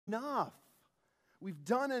enough. We've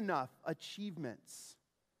done enough achievements.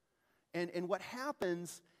 And what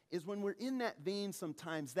happens is when we're in that vein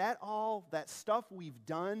sometimes, that stuff we've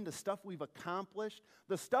done, the stuff we've accomplished,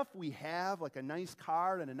 the stuff we have, like a nice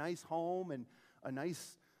car and a nice home and a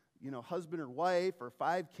nice, husband or wife or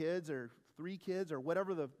 5 kids or 3 kids or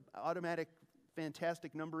whatever the automatic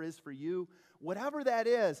fantastic number is for you, whatever that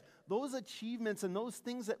is, those achievements and those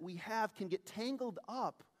things that we have can get tangled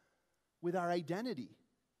up with our identity,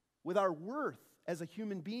 with our worth as a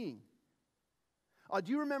human being. Do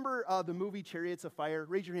you remember the movie Chariots of Fire?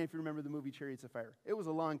 Raise your hand if you remember the movie Chariots of Fire. It was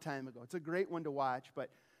a long time ago. It's a great one to watch, but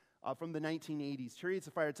from the 1980s. Chariots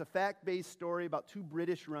of Fire. It's a fact-based story about 2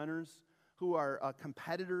 British runners who are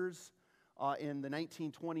competitors in the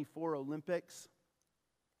 1924 Olympics.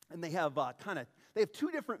 And they have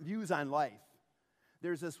 2 different views on life.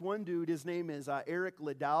 There's this one dude, his name is Eric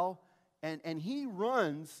Liddell, and he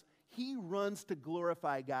runs to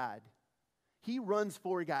glorify God. He runs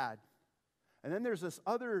for God. And then there's this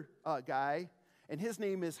other guy, and his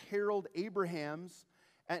name is Harold Abrahams,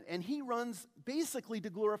 and he runs basically to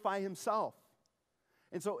glorify himself.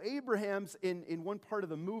 And so Abrahams, in one part of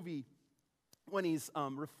the movie, when he's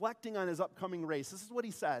reflecting on his upcoming race, this is what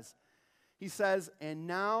he says. He says, "And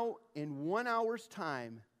now, in 1 hour's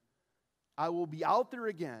time, I will be out there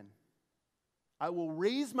again. I will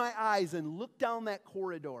raise my eyes and look down that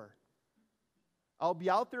corridor. I'll be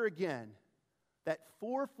out there again. That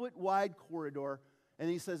 4-foot wide corridor," and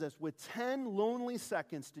he says this, "with 10 lonely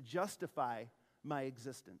seconds to justify my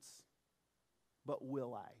existence. But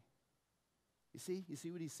will I?" You see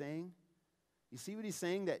what he's saying? You see what he's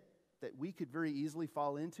saying that we could very easily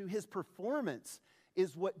fall into? His performance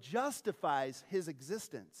is what justifies his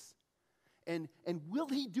existence. And will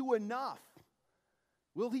he do enough?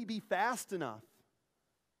 Will he be fast enough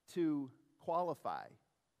to qualify,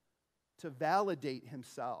 to validate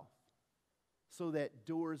himself, so that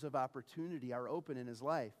doors of opportunity are open in his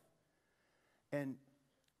life? And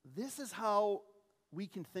this is how we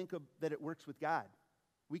can think of that it works with God.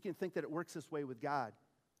 We can think that it works this way with God.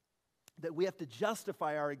 That we have to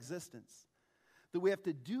justify our existence. That we have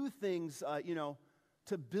to do things,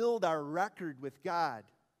 to build our record with God.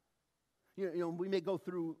 We may go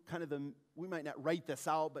through we might not write this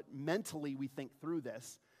out, but mentally we think through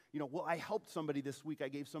this. Well, I helped somebody this week. I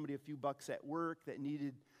gave somebody a few bucks at work that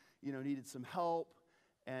needed some help.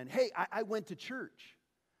 And hey, I went to church.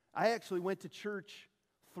 I actually went to church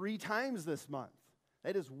 3 times this month.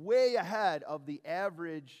 That is way ahead of the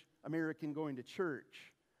average American going to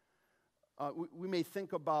church. We may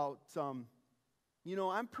think about,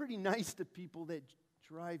 I'm pretty nice to people that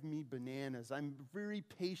drive me bananas. I'm very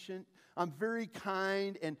patient. I'm very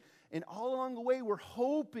kind. And all along the way, we're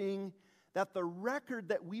hoping that the record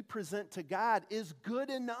that we present to God is good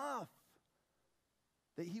enough,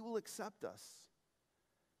 that He will accept us,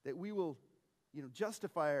 that we will,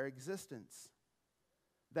 justify our existence,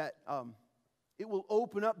 that it will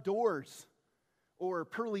open up doors or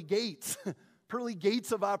pearly gates, pearly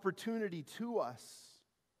gates of opportunity to us.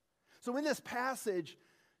 So in this passage,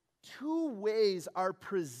 2 ways are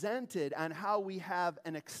presented on how we have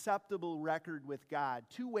an acceptable record with God.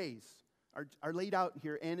 2 ways are laid out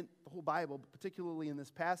here and in the whole Bible, but particularly in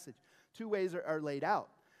this passage. 2 ways are laid out.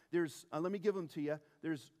 There's, let me give them to you.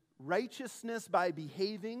 There's righteousness by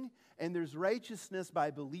behaving, and there's righteousness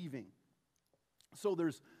by believing. So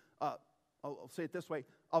there's, I'll say it this way,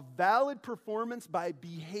 a valid performance by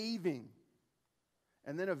behaving,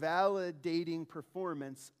 and then a validating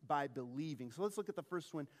performance by believing. So let's look at the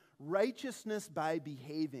first one, righteousness by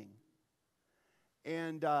behaving.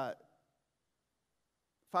 And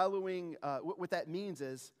following, what that means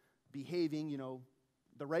is behaving,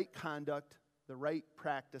 the right conduct, the right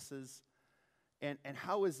practices. And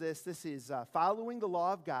how is this? This is following the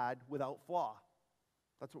law of God without flaw.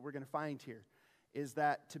 That's what we're going to find here, is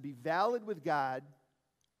that to be valid with God,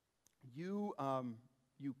 you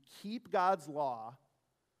keep God's law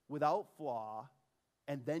without flaw,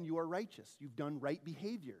 and then you are righteous. You've done right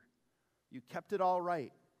behavior. You kept it all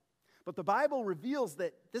right. But the Bible reveals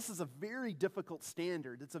that this is a very difficult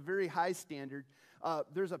standard. It's a very high standard.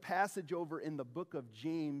 There's a passage over in the book of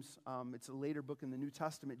James. It's a later book in the New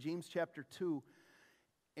Testament, James chapter 2.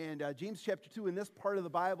 And James chapter 2, in this part of the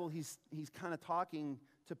Bible, he's kind of talking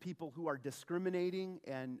to people who are discriminating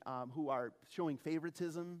and who are showing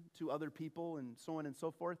favoritism to other people and so on and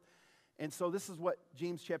so forth. And so this is what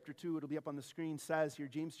James chapter 2, it'll be up on the screen, says here.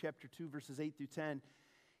 James chapter 2, verses 8 through 10.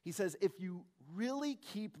 He says, if you really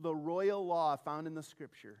keep the royal law found in the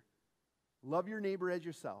Scripture, love your neighbor as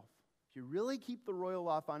yourself. If you really keep the royal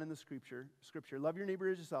law found in the Scripture, love your neighbor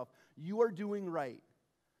as yourself, you are doing right.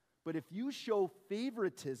 But if you show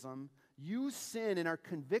favoritism, you sin and are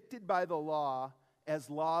convicted by the law as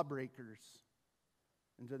lawbreakers.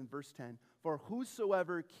 And then verse 10, for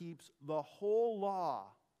whosoever keeps the whole law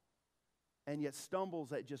and yet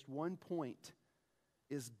stumbles at just one point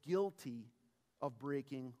is guilty of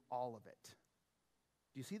breaking all of it.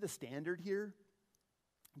 Do you see the standard here?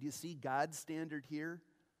 Do you see God's standard here?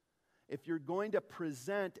 If you're going to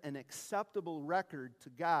present an acceptable record to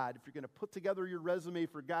God, if you're going to put together your resume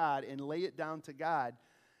for God and lay it down to God,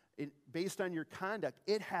 based on your conduct,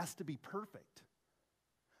 it has to be perfect.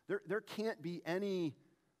 There can't be any,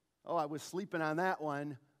 oh, I was sleeping on that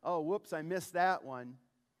one. Oh, whoops, I missed that one.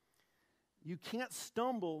 You can't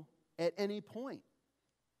stumble at any point.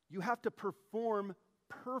 You have to perform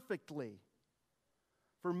perfectly.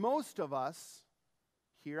 For most of us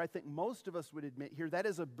here, I think most of us would admit here, that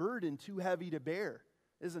is a burden too heavy to bear,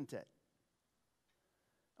 isn't it?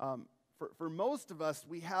 For most of us,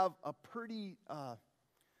 we have a pretty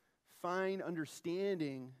fine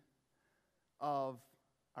understanding of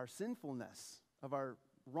our sinfulness, of our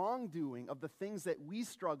wrongdoing, of the things that we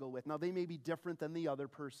struggle with. Now, they may be different than the other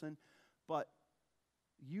person, but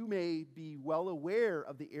you may be well aware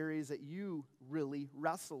of the areas that you really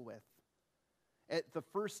wrestle with. At the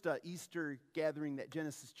first Easter gathering that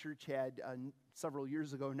Genesis Church had several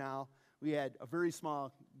years ago now, we had a very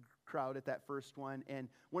small crowd at that first one. And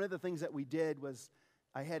one of the things that we did was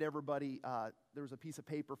I had everybody, there was a piece of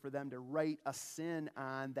paper for them to write a sin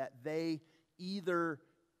on that they either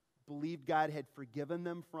believed God had forgiven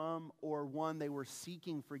them from, or one, they were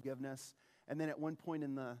seeking forgiveness. And then at one point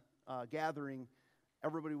in the gathering,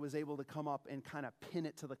 everybody was able to come up and kind of pin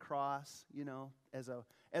it to the cross, you know, as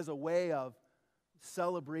a way of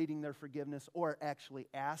celebrating their forgiveness or actually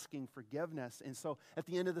asking forgiveness. And so at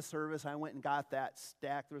the end of the service, I went and got that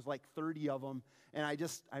stack. There was like 30 of them. And I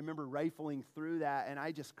remember rifling through that, and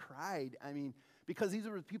I just cried. I mean, because these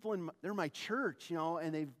are people they're my church, you know,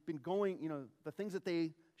 and they've been going, you know, the things that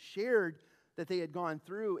they shared that they had gone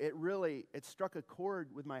through, it struck a chord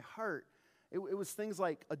with my heart. It was things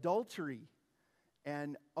like adultery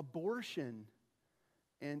and abortion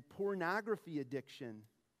and pornography addiction,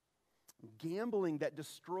 gambling that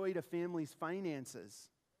destroyed a family's finances,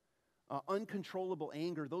 uncontrollable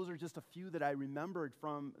anger. Those are just a few that I remembered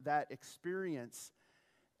from that experience.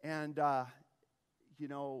 And, you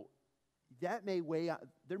know, that may weigh out.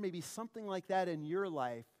 There may be something like that in your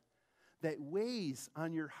life that weighs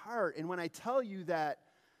on your heart. And when I tell you that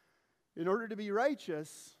in order to be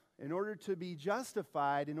righteous, in order to be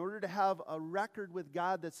justified, in order to have a record with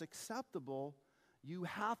God that's acceptable, you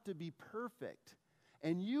have to be perfect.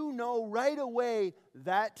 And you know right away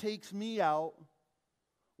that takes me out.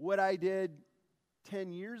 What I did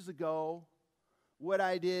 10 years ago, what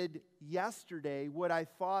I did yesterday, what I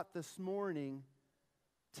thought this morning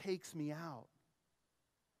takes me out.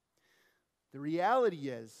 The reality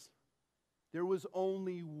is, there was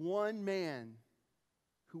only one man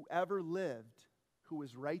who ever lived who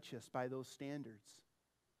was righteous by those standards,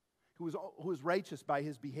 who was righteous by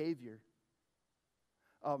his behavior.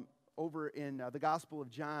 Over in the Gospel of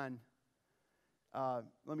John,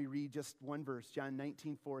 let me read just one verse. John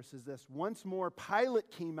 19:4 says this, once more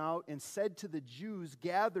Pilate came out and said to the Jews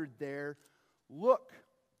gathered there, look,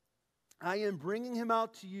 I am bringing him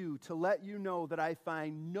out to you to let you know that I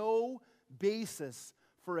find no basis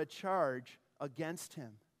for a charge against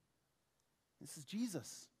him. This is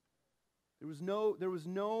Jesus. There was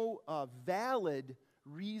no valid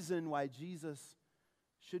reason why Jesus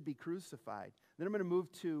should be crucified. Then I'm going to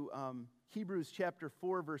move to Hebrews chapter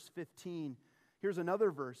 4, verse 15. Here's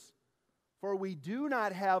another verse. For we do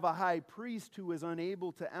not have a high priest who is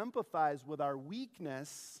unable to empathize with our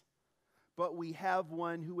weakness, but we have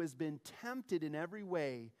one who has been tempted in every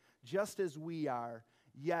way, just as we are,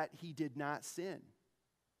 yet he did not sin.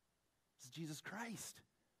 This is Jesus Christ.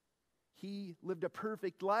 He lived a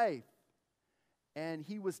perfect life, and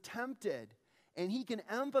he was tempted, and he can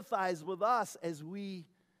empathize with us as we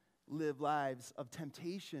live lives of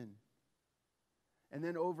temptation. And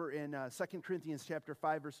then over in 2 Corinthians chapter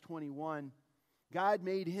 5, verse 21, God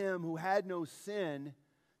made him who had no sin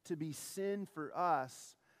to be sin for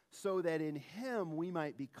us, so that in him we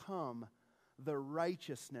might become the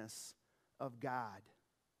righteousness of God.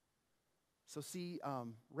 So see,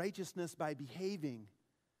 righteousness by behaving,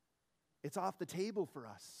 it's off the table for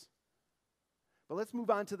us. But let's move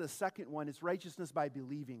on to the second one. It's righteousness by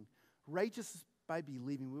believing. Righteousness by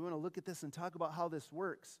believing. We want to look at this and talk about how this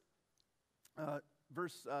works.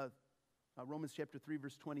 Romans chapter 3,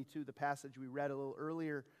 verse 22, the passage we read a little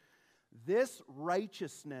earlier. This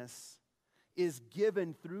righteousness is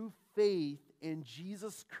given through faith in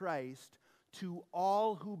Jesus Christ to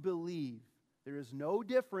all who believe. There is no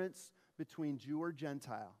difference between Jew or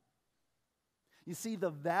Gentile. You see,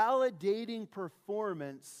 the validating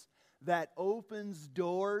performance that opens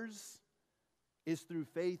doors is through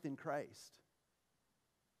faith in Christ.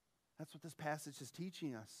 That's what this passage is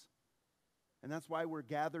teaching us. And that's why we're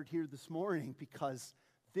gathered here this morning, because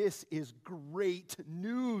this is great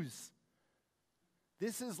news.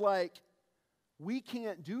 This is like, we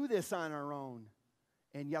can't do this on our own,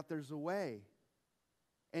 and yet there's a way.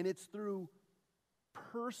 And it's through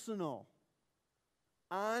personal,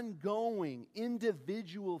 ongoing,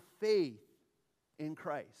 individual faith in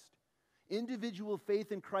Christ. Individual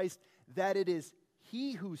faith in Christ, that it is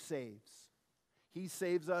He who saves. He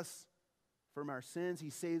saves us from our sins. He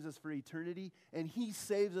saves us for eternity. And He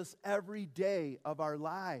saves us every day of our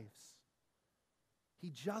lives. He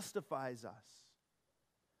justifies us.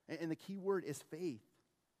 And the key word is faith.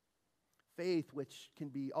 Faith, which can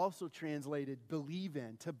be also translated believe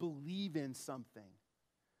in, to believe in something.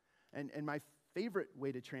 And my favorite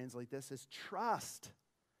way to translate this is trust.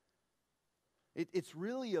 It's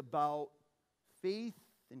really about faith,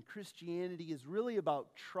 and Christianity is really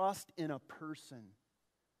about trust in a person.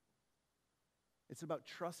 It's about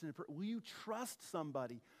trust in a person. Will you trust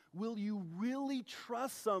somebody? Will you really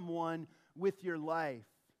trust someone with your life?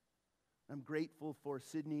 I'm grateful for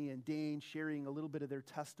Sydney and Dane sharing a little bit of their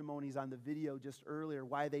testimonies on the video just earlier,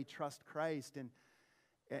 why they trust Christ.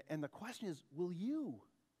 And the question is, will you?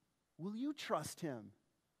 Will you trust Him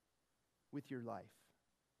with your life?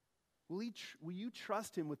 Will you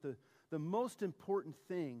trust Him with the most important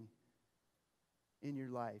thing in your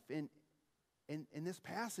life? And in this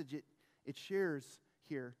passage, it shares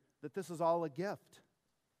here that this is all a gift.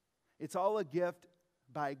 It's all a gift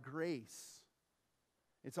by grace.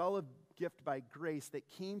 It's all a gift by grace that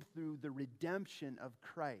came through the redemption of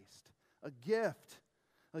Christ. A gift.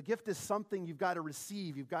 A gift is something you've got to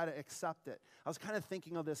receive. You've got to accept it. I was kind of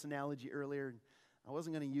thinking of this analogy earlier. I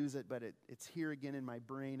wasn't going to use it, but it's here again in my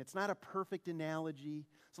brain. It's not a perfect analogy.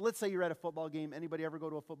 So let's say you're at a football game. Anybody ever go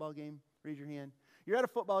to a football game? Raise your hand. You're at a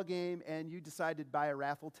football game and you decided to buy a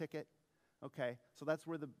raffle ticket. Okay, so that's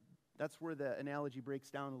where the analogy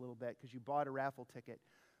breaks down a little bit, because you bought a raffle ticket.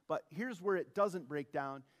 But here's where it doesn't break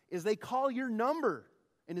down, is they call your number.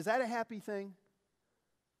 And is that a happy thing?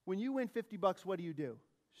 When you win $50, what do?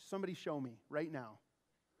 Somebody show me right now.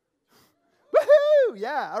 Woohoo!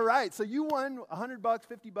 Yeah, all right. So you won $100,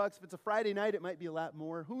 $50. If it's a Friday night, it might be a lot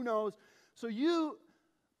more. Who knows?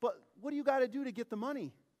 But what do you got to do to get the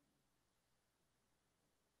money?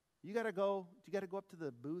 You got to go up to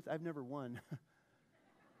the booth? I've never won.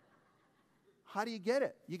 How do you get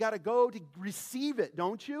it? You got to go to receive it,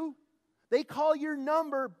 don't you? They call your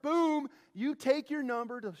number, boom, you take your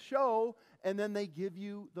number to show, and then they give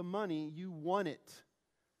you the money. You won it.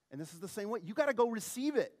 And this is the same way. You got to go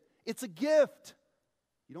receive it. It's a gift.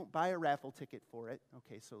 You don't buy a raffle ticket for it.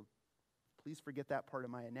 Okay, so please forget that part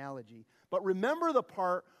of my analogy. But remember the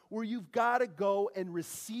part where you've got to go and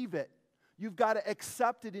receive it. You've got to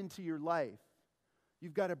accept it into your life.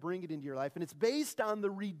 You've got to bring it into your life. And it's based on the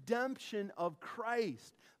redemption of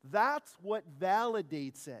Christ. That's what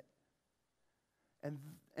validates it. And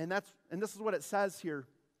this is what it says here.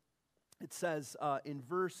 It says in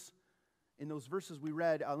those verses we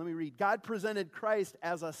read, let me read. God presented Christ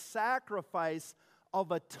as a sacrifice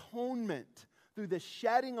of atonement through the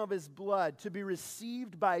shedding of His blood to be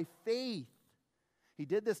received by faith. He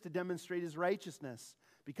did this to demonstrate His righteousness,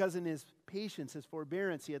 because in His patience, His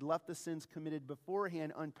forbearance, He had left the sins committed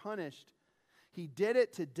beforehand unpunished. He did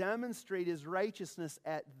it to demonstrate His righteousness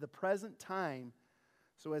at the present time,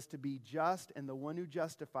 so as to be just and the one who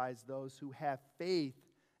justifies those who have faith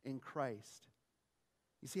in Christ.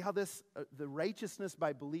 You see how the righteousness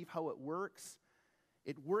by belief, how it works?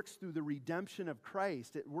 It works through the redemption of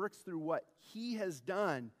Christ. It works through what He has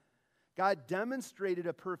done. God demonstrated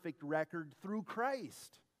a perfect record through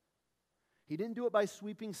Christ. He didn't do it by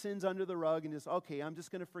sweeping sins under the rug and just, okay, I'm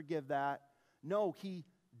just going to forgive that. No, He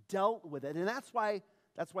dealt with it. And that's why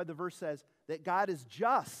the verse says that God is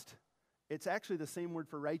just. It's actually the same word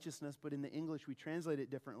for righteousness, but in the English we translate it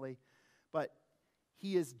differently. But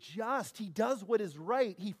He is just. He does what is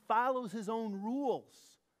right. He follows His own rules.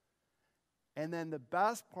 And then the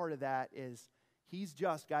best part of that is He's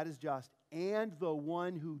just, God is just, and the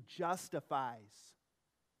one who justifies.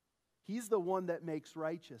 He's the one that makes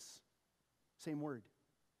righteous. Same word.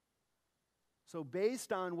 So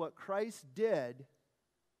based on what Christ did,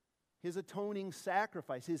 His atoning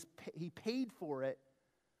sacrifice, He paid for it,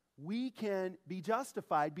 we can be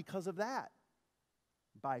justified because of that.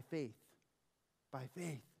 By faith. By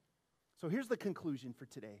faith. So here's the conclusion for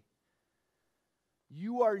today.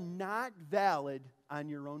 You are not valid on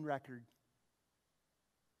your own record.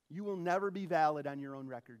 You will never be valid on your own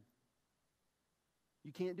record.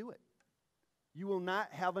 You can't do it. You will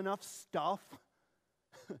not have enough stuff.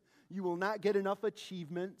 You will not get enough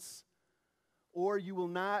achievements. Or you will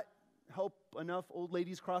not help enough old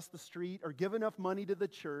ladies cross the street or give enough money to the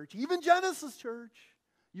church, even Genesis Church.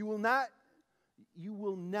 You will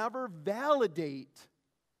never validate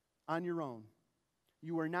on your own.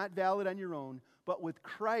 You are not valid on your own, but with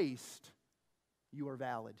Christ, you are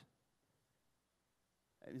valid.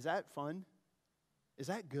 Is that fun? Is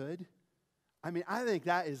that good? I mean, I think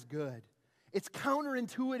that is good. It's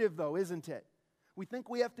counterintuitive, though, isn't it? We think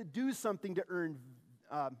we have to do something to earn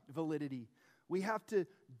validity. We have to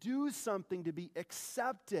do something to be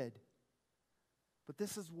accepted. But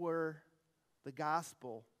this is where the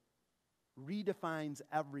gospel redefines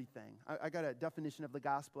everything. I got a definition of the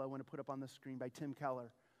gospel I want to put up on the screen by Tim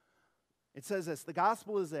Keller. It says this: the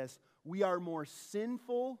gospel is this: we are more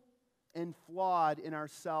sinful and flawed in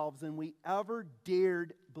ourselves than we ever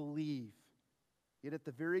dared believe. Yet at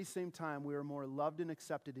the very same time, we are more loved and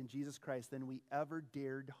accepted in Jesus Christ than we ever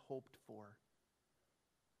dared hoped for.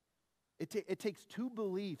 It takes two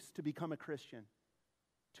beliefs to become a Christian.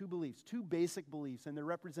 Two beliefs, two basic beliefs, and they're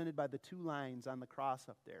represented by the two lines on the cross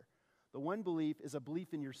up there. The one belief is a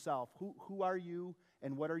belief in yourself. Who are you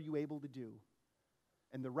and what are you able to do?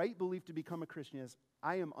 And the right belief to become a Christian is,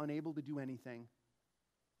 I am unable to do anything.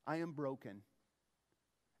 I am broken.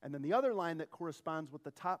 And then the other line that corresponds with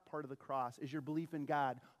the top part of the cross is your belief in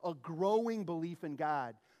God, a growing belief in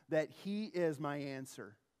God, that He is my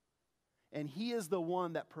answer. And He is the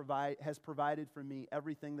one that has provided for me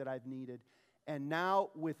everything that I've needed. And now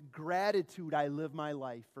with gratitude, I live my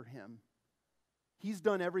life for Him. He's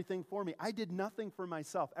done everything for me. I did nothing for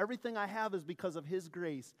myself. Everything I have is because of His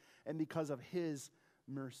grace and because of His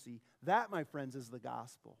mercy. That, my friends, is the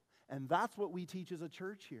gospel. And that's what we teach as a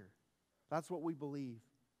church here. That's what we believe.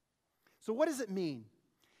 So what does it mean?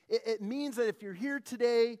 It means that if you're here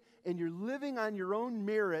today and you're living on your own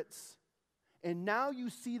merits, and now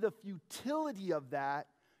you see the futility of that,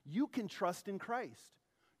 you can trust in Christ.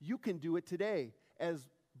 You can do it today. As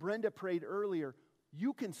Brenda prayed earlier,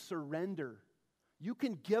 you can surrender. You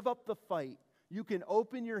can give up the fight. You can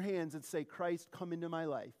open your hands and say, Christ, come into my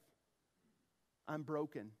life. I'm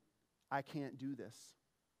broken. I can't do this.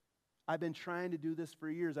 I've been trying to do this for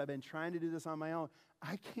years. I've been trying to do this on my own.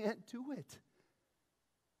 I can't do it.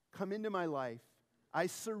 Come into my life. I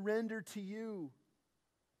surrender to you.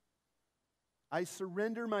 I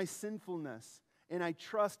surrender my sinfulness, and I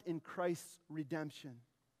trust in Christ's redemption.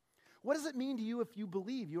 What does it mean to you if you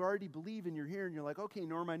believe? You already believe and you're here and you're like, okay,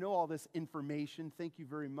 Norm, I know all this information. Thank you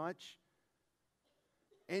very much.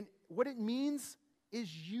 And what it means is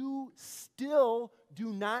you still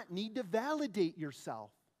do not need to validate yourself.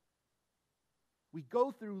 We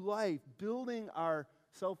go through life building our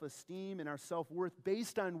self-esteem and our self-worth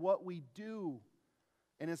based on what we do.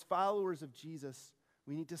 And as followers of Jesus,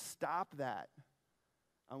 we need to stop that.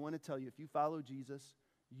 I want to tell you, if you follow Jesus,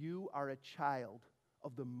 you are a child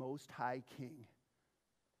of the Most High King,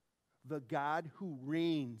 the God who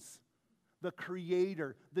reigns, the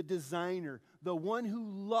creator, the designer, the one who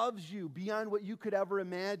loves you beyond what you could ever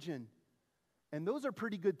imagine. And those are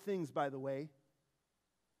pretty good things, by the way.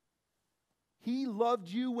 He loved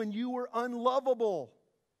you when you were unlovable.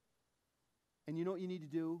 And you know what you need to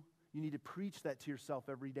do? You need to preach that to yourself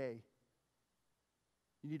every day.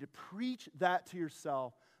 You need to preach that to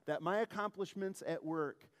yourself, that my accomplishments at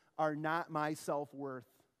work are not my self-worth.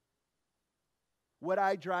 What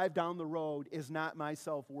I drive down the road is not my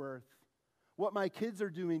self-worth. What my kids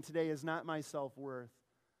are doing today is not my self-worth.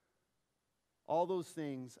 All those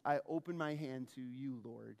things, I open my hand to you,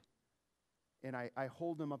 Lord, and I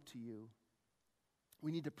hold them up to you.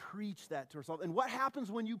 We need to preach that to ourselves. And what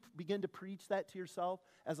happens when you begin to preach that to yourself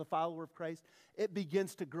as a follower of Christ? It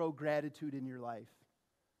begins to grow gratitude in your life.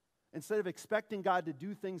 Instead of expecting God to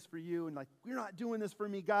do things for you and like, you're not doing this for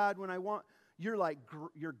me, God, when I want, you're like,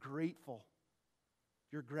 you're grateful.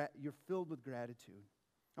 You're filled with gratitude.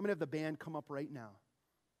 I'm going to have the band come up right now.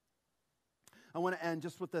 I want to end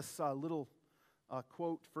just with this little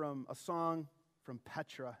quote from a song from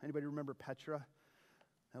Petra. Anybody remember Petra?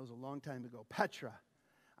 That was a long time ago. Petra.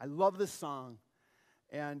 I love this song.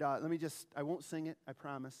 And I won't sing it, I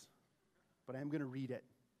promise, but I am going to read it.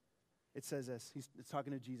 It says this. It's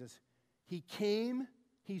talking to Jesus. He came,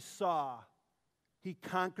 He saw. He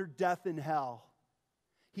conquered death and hell.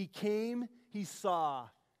 He came, He saw.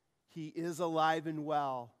 He is alive and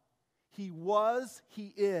well. He was,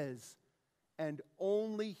 He is, and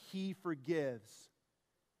only He forgives.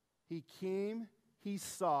 He came, He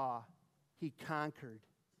saw. He conquered.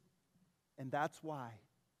 And that's why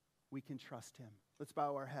we can trust him. Let's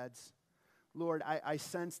bow our heads. Lord, I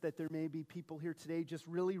sense that there may be people here today just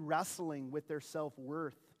really wrestling with their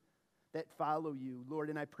self-worth that follow you, Lord.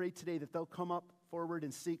 And I pray today that they'll come up forward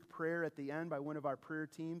and seek prayer at the end by one of our prayer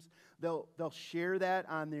teams. They'll share that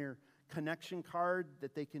on their connection card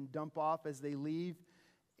that they can dump off as they leave.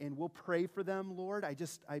 And we'll pray for them, Lord. I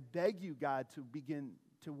beg you, God, to begin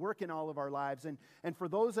to work in all of our lives. And for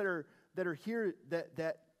those that are here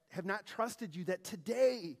that have not trusted you, that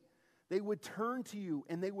today they would turn to you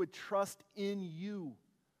and they would trust in you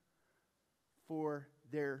for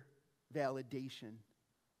their validation.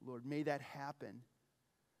 Lord, may that happen.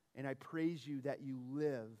 And I praise you that you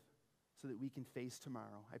live so that we can face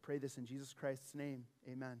tomorrow. I pray this in Jesus Christ's name.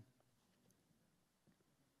 Amen.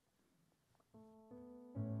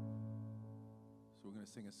 So we're going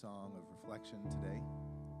to sing a song of reflection today.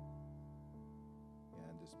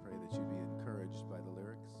 And just pray that you be encouraged by the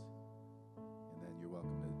lyrics. And then you're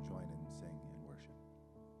welcome to join in, sing, and worship.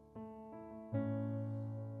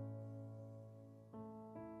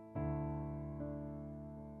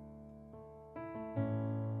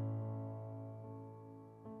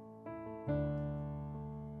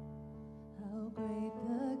 How great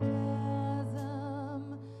the chasm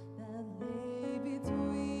that lay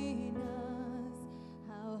between us,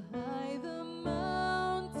 how high the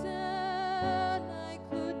mountain I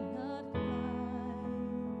could not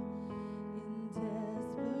climb.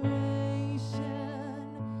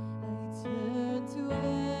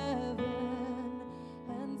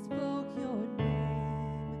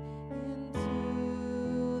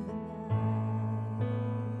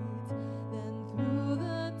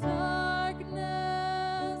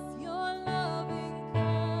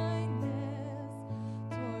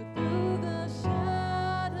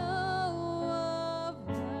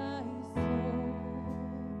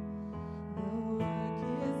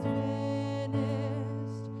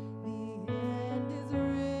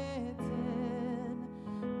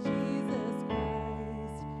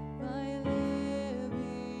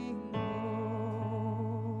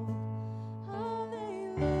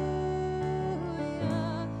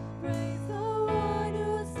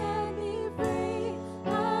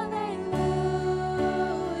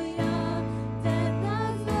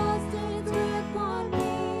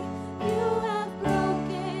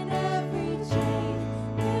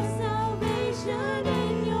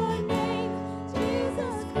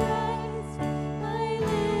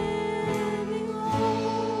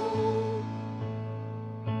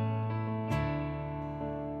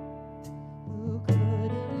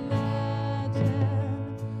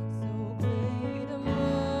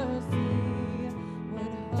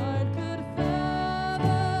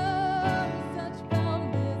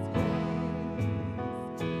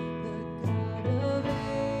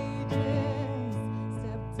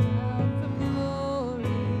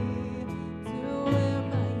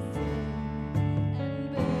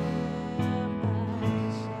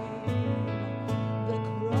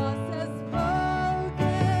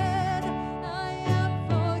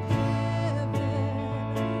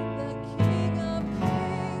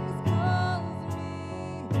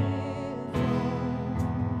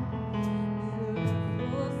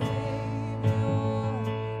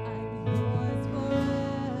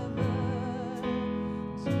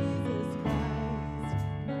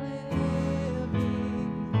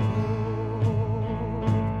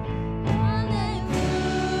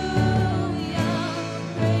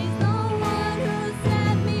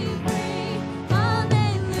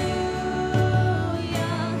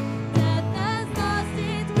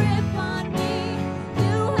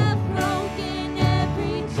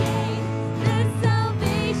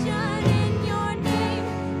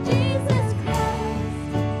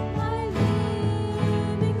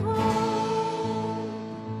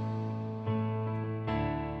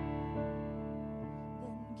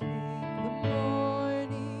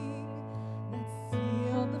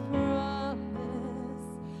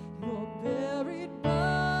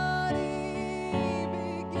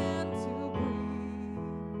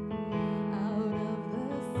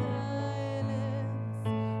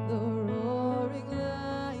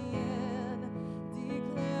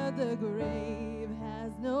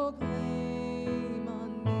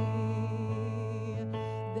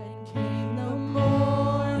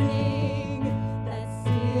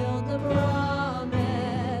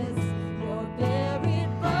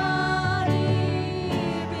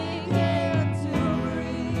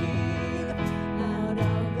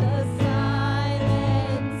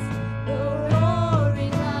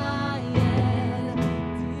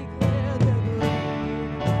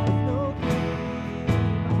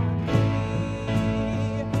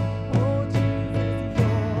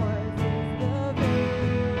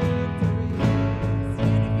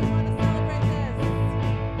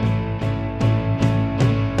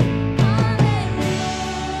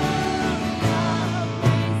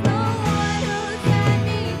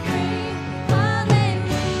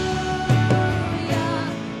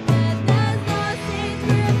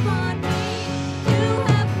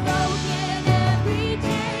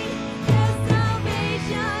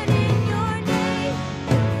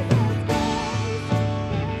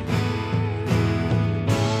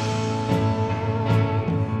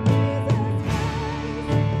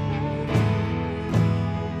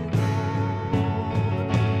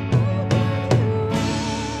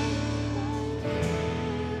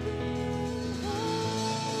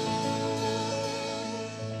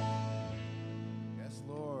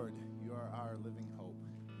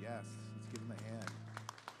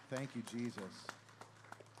 Thank you, Jesus.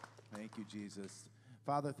 Thank you, Jesus.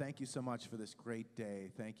 Father, thank you so much for this great day.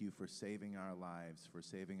 Thank you for saving our lives, for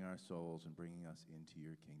saving our souls, and bringing us into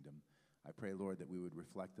your kingdom. I pray, Lord, that we would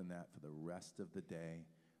reflect on that for the rest of the day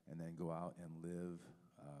and then go out and live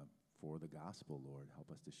for the gospel, Lord.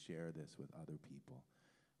 Help us to share this with other people.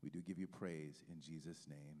 We do give you praise in Jesus'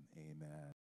 name. Amen.